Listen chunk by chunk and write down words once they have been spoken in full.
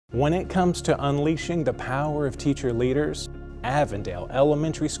When it comes to unleashing the power of teacher leaders, Avondale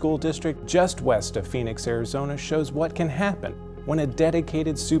Elementary School District just west of Phoenix, Arizona shows what can happen when a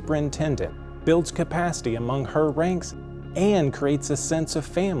dedicated superintendent builds capacity among her ranks and creates a sense of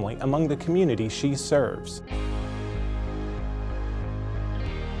family among the community she serves.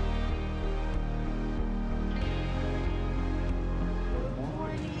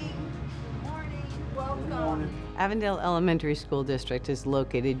 Avondale Elementary School District is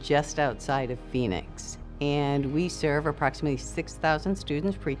located just outside of Phoenix, and we serve approximately 6,000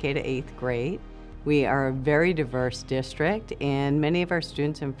 students pre-K to 8th grade. We are a very diverse district, and many of our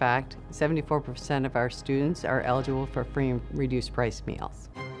students, in fact, 74% of our students are eligible for free and reduced price meals.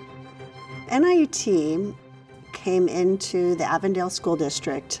 NIET came into the Avondale School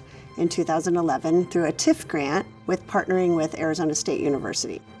District in 2011 through a TIF grant with partnering with Arizona State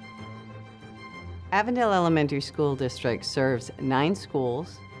University. Avondale Elementary School District serves 9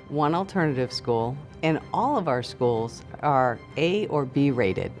 schools, 1 alternative school, and all of our schools are A or B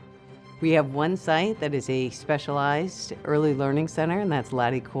rated. We have 1 site that is a specialized early learning center, and that's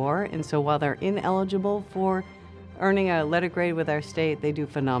Laddie Core. And so while they're ineligible for earning a letter grade with our state, they do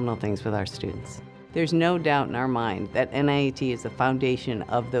phenomenal things with our students. There's no doubt in our mind that NIET is the foundation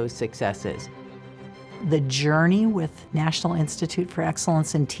of those successes. The journey with National Institute for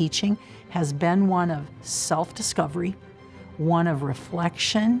Excellence in Teaching has been one of self-discovery, one of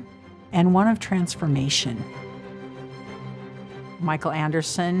reflection, and one of transformation. Michael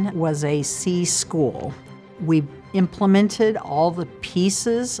Anderson was a C school. We implemented all the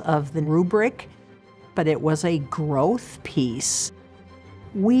pieces of the rubric, but it was a growth piece.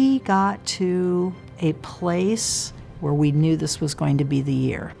 We got to a place where we knew this was going to be the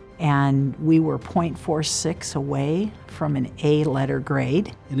year. And we were 0.46 away from an A letter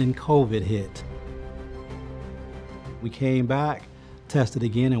grade. And then COVID hit. We came back, tested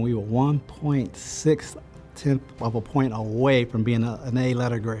again, and we were 1.6 of a point away from being an A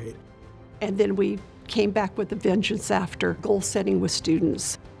letter grade. And then we came back with a vengeance after goal setting with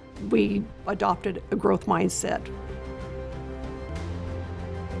students. We adopted a growth mindset.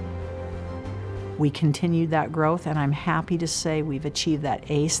 We continued that growth, and I'm happy to say we've achieved that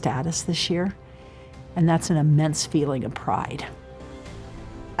A status this year, and that's an immense feeling of pride.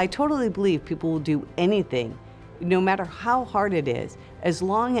 I totally believe people will do anything, no matter how hard it is, as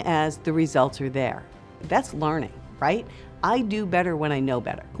long as the results are there. That's learning, right? I do better when I know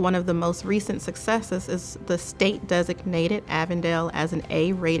better. One of the most recent successes is the state designated Avondale as an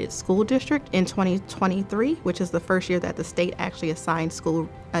A-rated school district in 2023, which is the first year that the state actually assigned school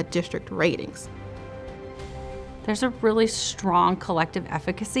district ratings. There's a really strong collective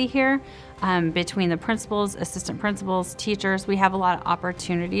efficacy here between the principals, assistant principals, teachers. We have a lot of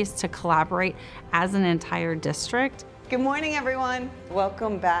opportunities to collaborate as an entire district. Good morning, everyone.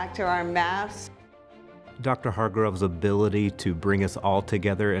 Welcome back to our maps. Dr. Hargrove's ability to bring us all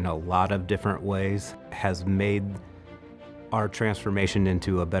together in a lot of different ways has made our transformation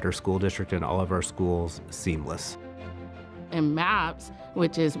into a better school district in all of our schools seamless. In MAPS,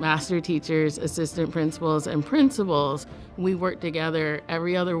 which is master teachers, assistant principals, and principals, we work together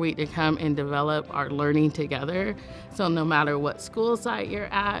every other week to come and develop our learning together. So no matter what school site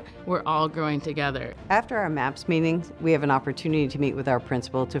you're at, we're all growing together. After our MAPS meetings, we have an opportunity to meet with our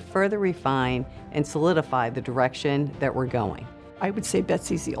principal to further refine and solidify the direction that we're going. I would say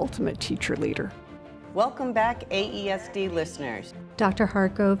Betsy's the ultimate teacher leader. Welcome back, AESD listeners. Dr.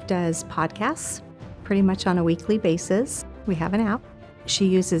 Hargrove does podcasts pretty much on a weekly basis. We have an app. She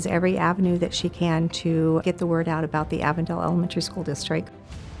uses every avenue that she can to get the word out about the Avondale Elementary School District.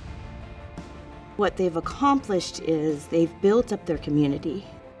 What they've accomplished is they've built up their community.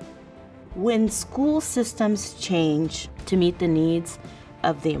 When school systems change to meet the needs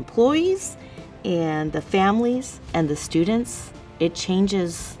of the employees and the families and the students, it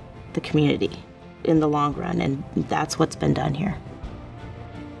changes the community in the long run, and that's what's been done here.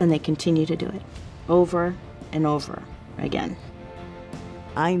 And they continue to do it over and over again.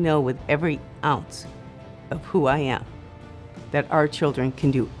 I know with every ounce of who I am that our children can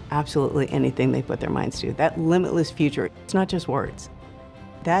do absolutely anything they put their minds to. That limitless future, it's not just words.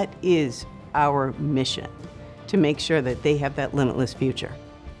 That is our mission, to make sure that they have that limitless future.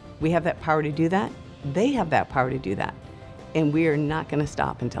 We have that power to do that. They have that power to do that. And we are not going to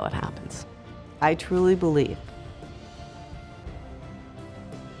stop until it happens. I truly believe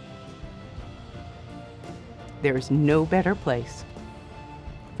there is no better place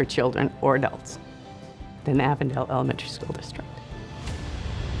for children or adults than Avondale Elementary School District.